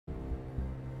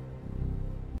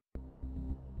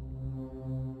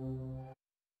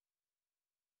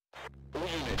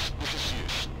minutes. This is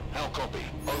Zeus. How copy?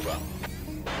 Over.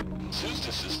 Zeus,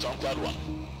 this is Stormcloud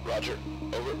 1. Roger.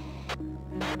 Over.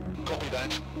 Copy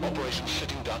that. Operation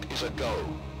Sitting Duck is a go.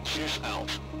 Zeus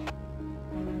out.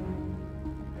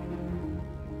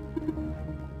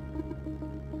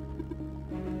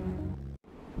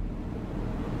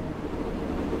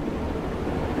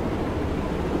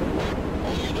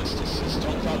 All units, this is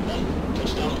Stormcloud 1.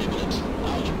 Touchdown imminent.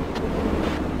 Out.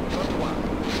 Thunder 1,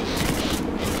 this is Zeus.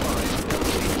 Advise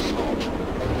LC slot.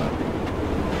 Over.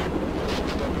 This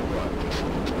is Thunder 1.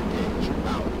 Proceed to engage.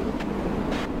 Out.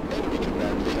 Enemy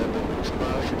commanders have been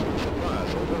neutralized through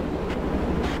supplies. Over.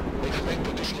 Expect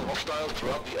additional hostiles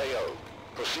throughout the AO.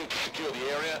 Proceed to secure the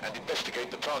area and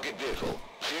investigate the target vehicle.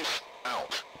 Zeus,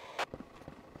 out.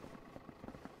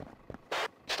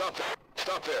 Stop there.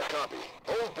 Stop there. Copy.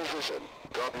 Hold position.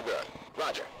 Copy that.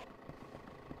 Roger.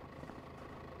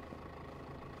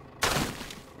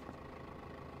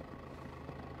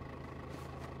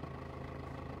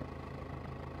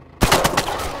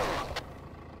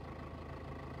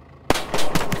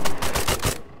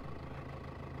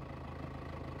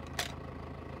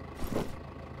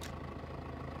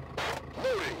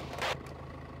 Loading.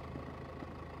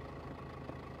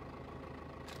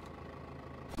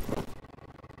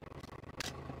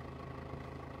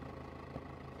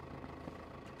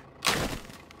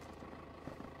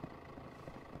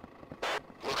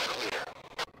 Looks clear.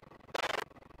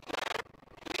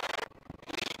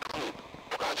 Clean.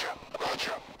 Roger.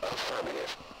 Roger.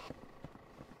 Affirmative.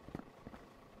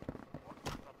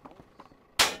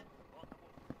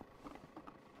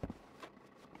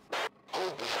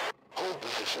 Hold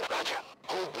position. Roger.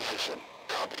 Hold position.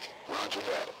 Copy. Roger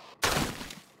that.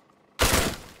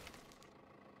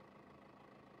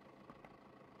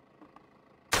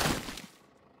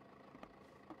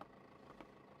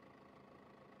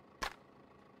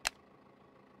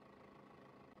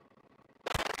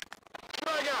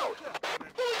 Strike out!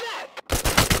 Who was that?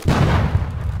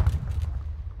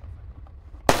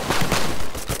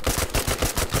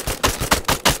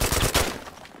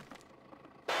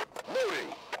 Loading!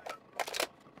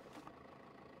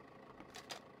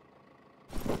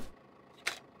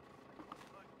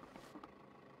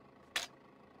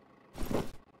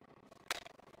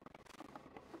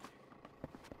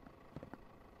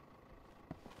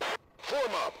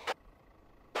 Form up!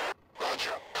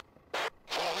 Roger.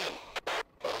 Fall in.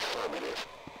 Affirmative.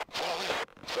 Fall in.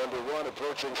 Thunder 1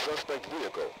 approaching suspect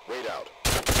vehicle. Wait out.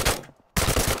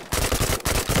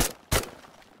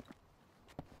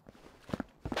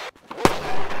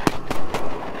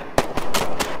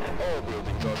 All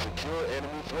buildings are secure.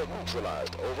 Enemy threat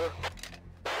neutralized. Over.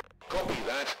 Copy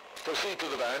that. Proceed to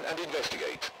the van and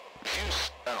investigate.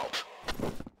 Zeus out.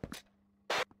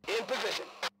 In position.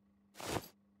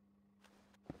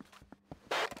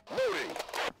 Loading.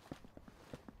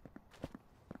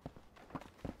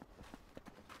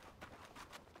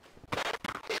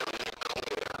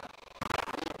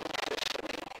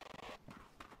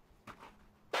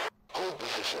 Hold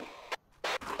position.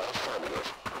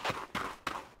 Affirmative.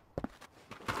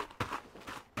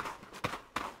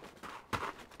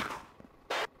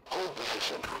 Hold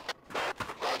position.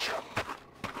 Roger.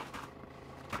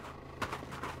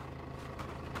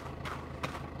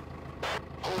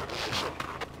 Hold position.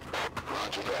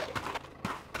 Roger that.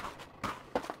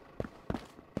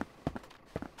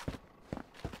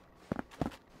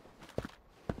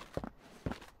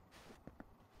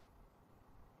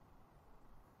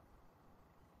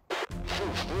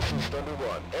 Zeus, this is Thunder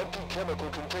 1. Empty chemical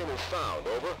containers found.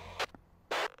 Over.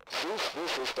 Zeus,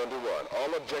 this is Thunder 1.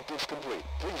 All objectives complete.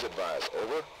 Please advise.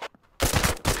 Over.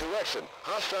 Correction.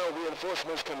 Hostile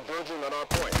reinforcements converging on our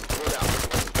point. Wait out.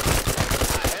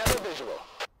 I have a visual.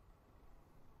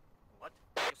 What?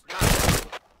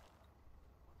 Contact.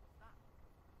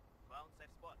 Found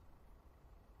safe spot.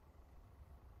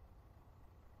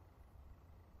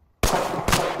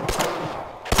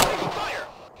 Taking fire!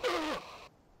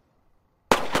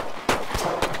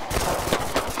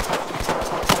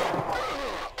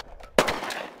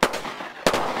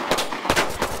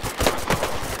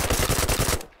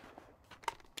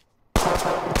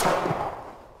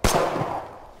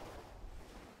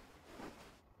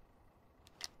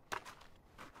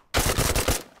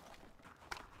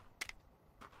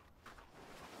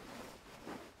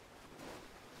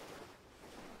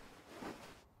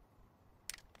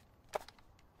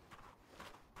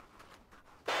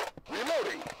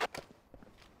 Reloading!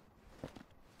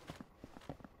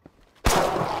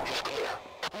 It's clear.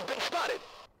 We've been spotted!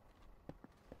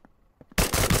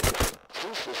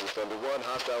 Zeus, this is Thunder 1.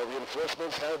 Hostile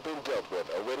reinforcements have been dealt with.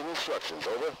 Awaiting instructions.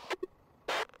 Over.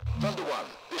 Thunder 1,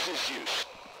 this is Zeus.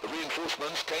 The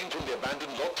reinforcements came from the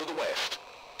abandoned lot to the west.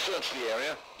 Search the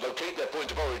area, locate their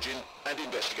point of origin, and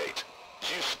investigate.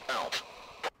 Zeus out.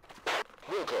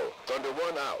 Wilco, Thunder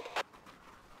 1 out.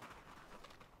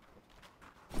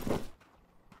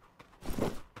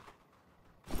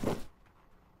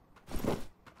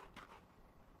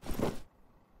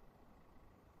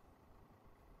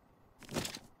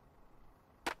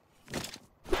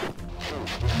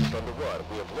 Zeus, this is Thunder 1.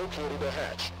 We have located a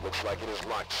hatch. Looks like it is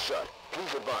locked shut.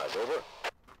 Please advise, over.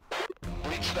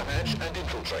 Breach the hatch and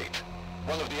infiltrate.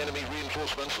 One of the enemy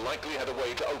reinforcements likely had a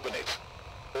way to open it.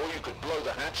 Or you could blow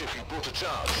the hatch if you brought a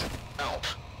charge.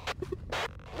 Out.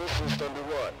 This is Thunder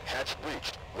 1. Hatch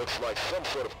breached. Looks like some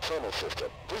sort of tunnel system.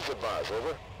 Please advise,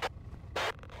 over.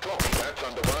 Copy that,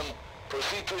 Thunder 1.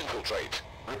 Proceed to infiltrate.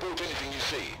 Report anything you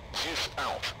see. Zeus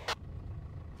out.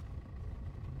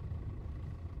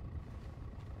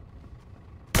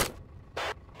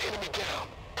 Enemy down.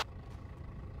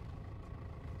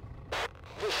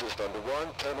 This is Thunder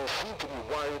 1. Tunnels seem to be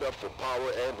wired up for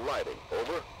power and lighting.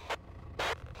 Over.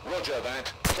 Roger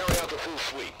that. Carry out a full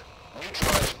sweep.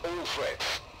 Neutralize all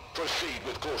threats. Proceed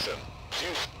with caution.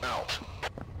 Zeus out.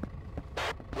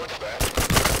 What's that?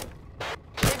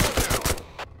 Tango down.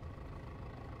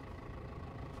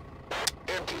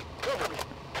 Empty. Cover me.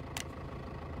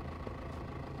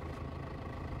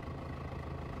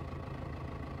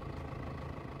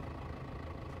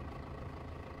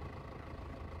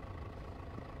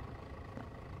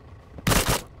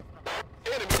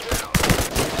 Enemy down.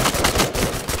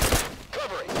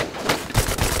 Covering.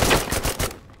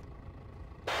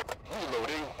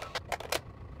 Reloading.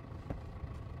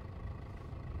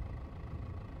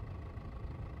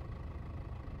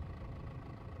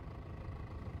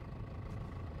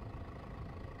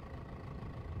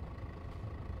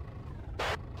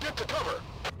 Get to cover.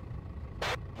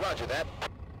 Roger that.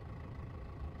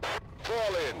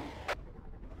 Fall in.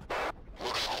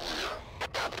 Looks clear.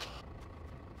 Copy.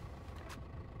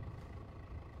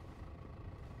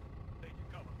 Taking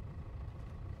cover.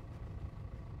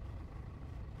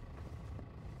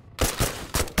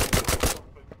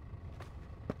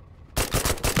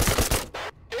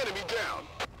 Enemy down.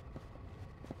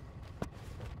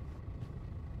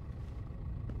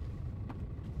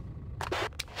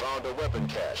 Found a weapon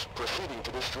cache. Proceeding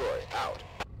to destroy. Out.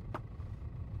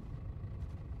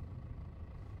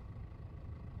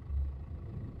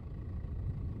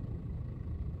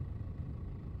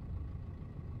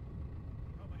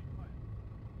 Covering fire.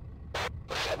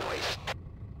 What's that noise?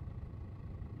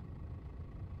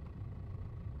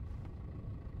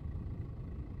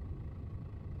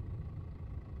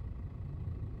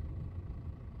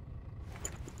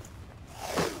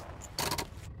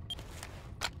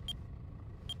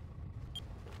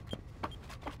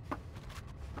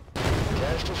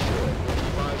 Cache destroyed.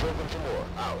 Eyes open for more.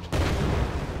 Out.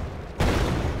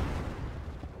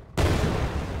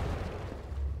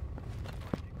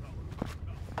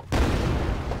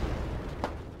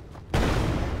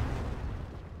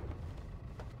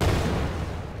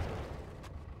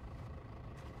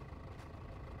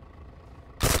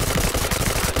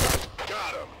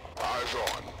 Got him. Eyes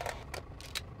on.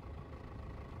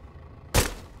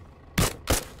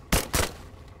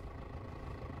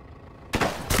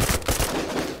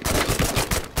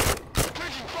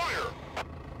 Taking fire!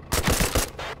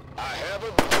 I have a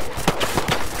visual.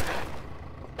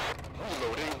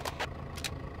 Reloading.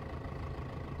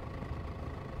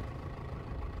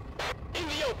 In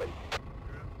the open.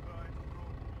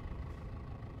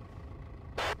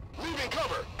 Leaving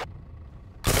cover.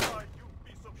 Ah, you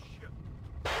piece of shit.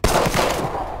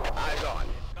 Eyes on.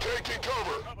 Taking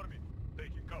cover. Cover me.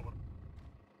 Taking cover.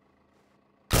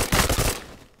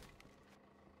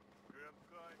 Get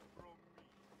guy from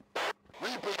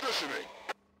me. Repositioning.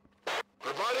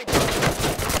 Providing.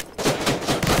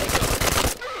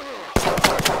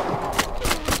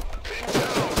 Pin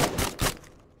down.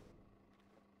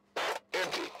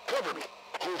 Empty. Cover me.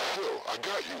 Hold still. I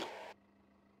got you.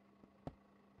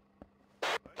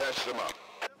 Patch them up.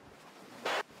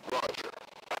 Roger.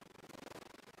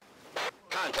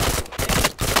 Contact.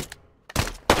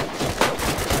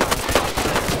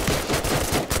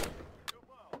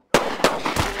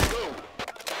 Here we go.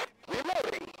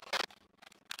 Reloading.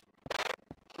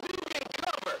 Leaving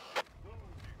cover.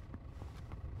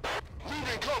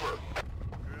 Leaving cover.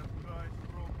 Get guy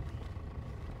from me.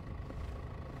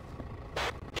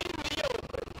 In the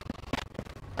open.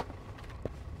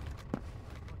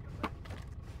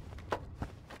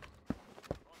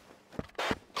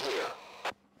 Clear.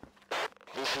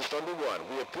 This is Thunder 1.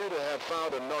 We appear to have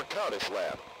found a narcotics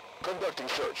lab. Conducting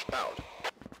search. Out.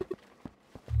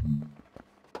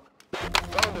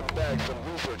 Found Found and bagged some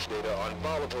research data on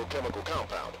volatile chemical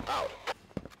compound. Out.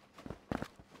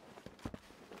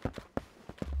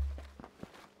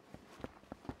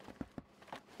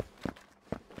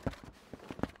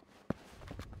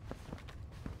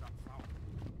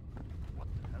 What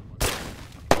the hell was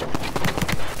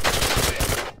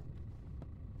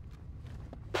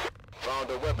that? Found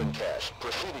a weapon cache.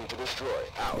 Proceeding to destroy.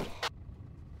 Out.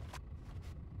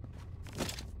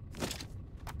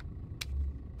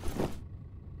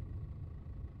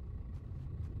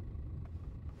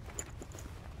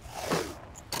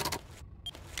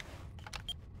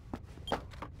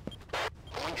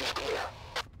 Point is clear.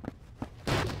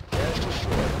 Cache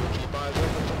destroyed. Keep eyes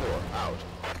open for more. Out.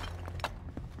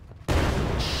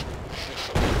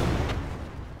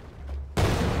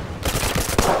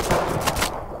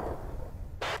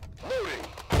 Loading.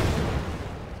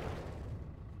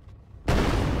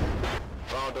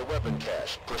 Found a weapon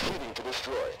cache. Proceeding to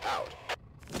destroy. Out.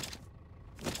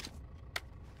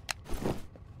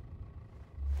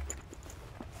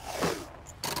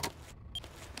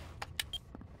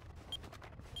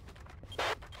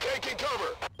 Taking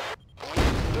cover.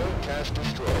 Third cache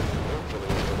destroyed. Hopefully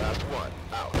it's the last one.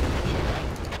 Out.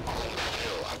 Hold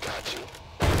still. I got you.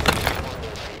 On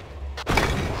their feet.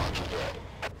 Roger that.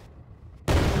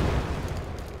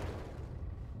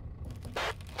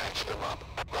 Patch them up.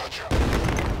 Roger.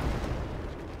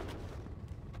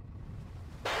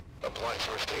 Apply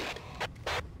first aid.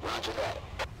 Roger that.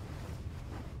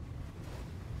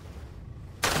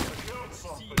 Killed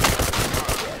something.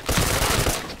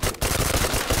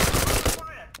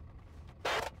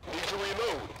 Need to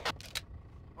reload.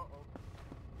 Uh-oh.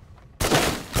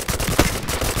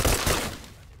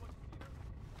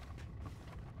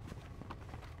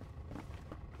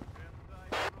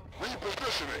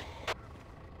 Repositioning.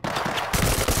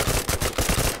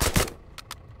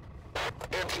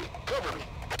 Empty. Cover me.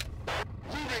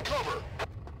 Leaving cover.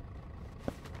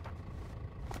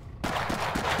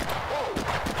 Oh!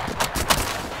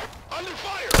 Under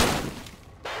fire!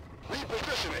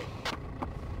 Repositioning.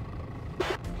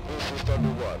 This is Thunder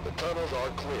 1. The tunnels are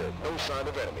clear. No sign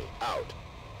of enemy. Out.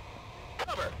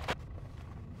 Cover!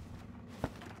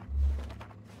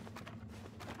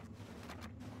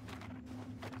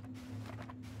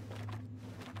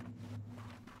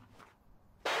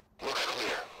 Looks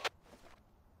clear.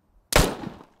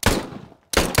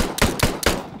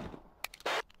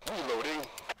 Reloading.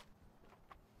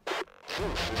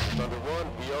 Zeus, this is Thunder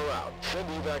 1. We are out. Send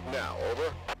evac now.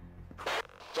 Over.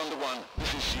 Thunder 1,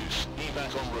 this is Zeus.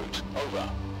 Evac en route. Over.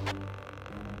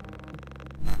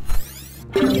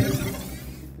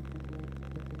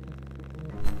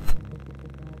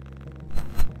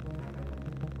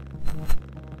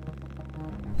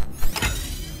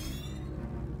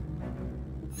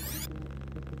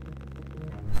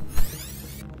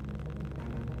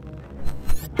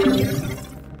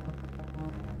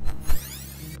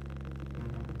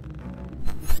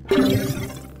 Yeah.